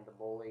than the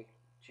bully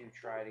to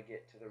try to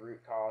get to the root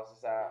cause.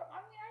 Is that?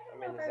 I don't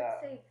know if I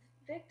would say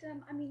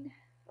victim.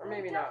 Or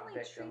maybe not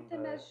victim, treat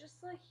them as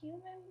just a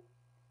human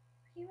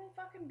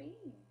fucking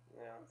being.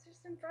 Yeah. It's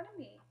just in front of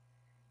me.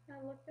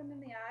 I look them in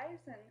the eyes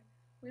and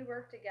we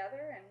work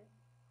together, and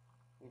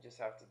you just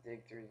have to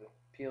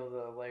peel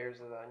the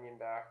layers of the onion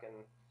back and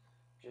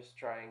just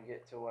try and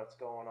get to what's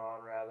going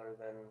on rather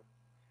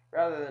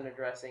than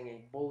addressing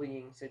a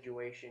bullying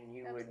situation.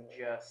 You Absolutely. Would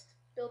just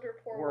build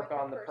rapport, work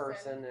on the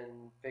person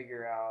and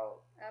figure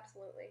out.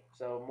 Absolutely.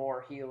 So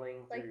more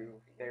healing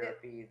through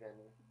therapy than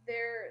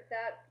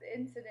that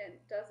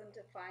incident doesn't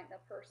define the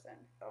person.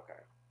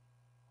 Okay.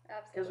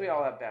 Absolutely. Because we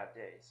all have bad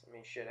days.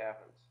 Shit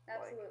happens.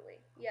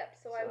 Absolutely. Yep.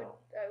 So I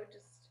would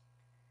just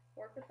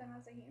work with them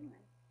as a human.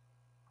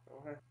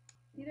 Okay.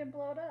 You didn't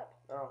blow it up.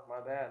 Oh, my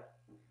bad.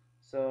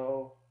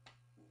 So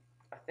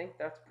I think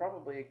that's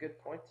probably a good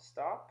point to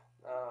stop.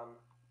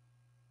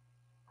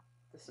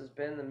 This has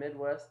been the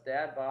Midwest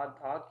Dad Bod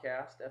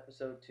Podcast,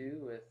 episode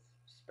 2, with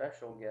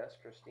special guest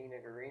Christina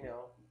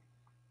Garino.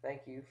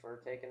 Thank you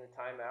for taking the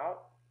time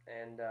out,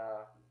 and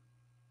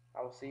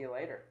I will see you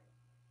later.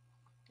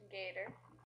 Gator.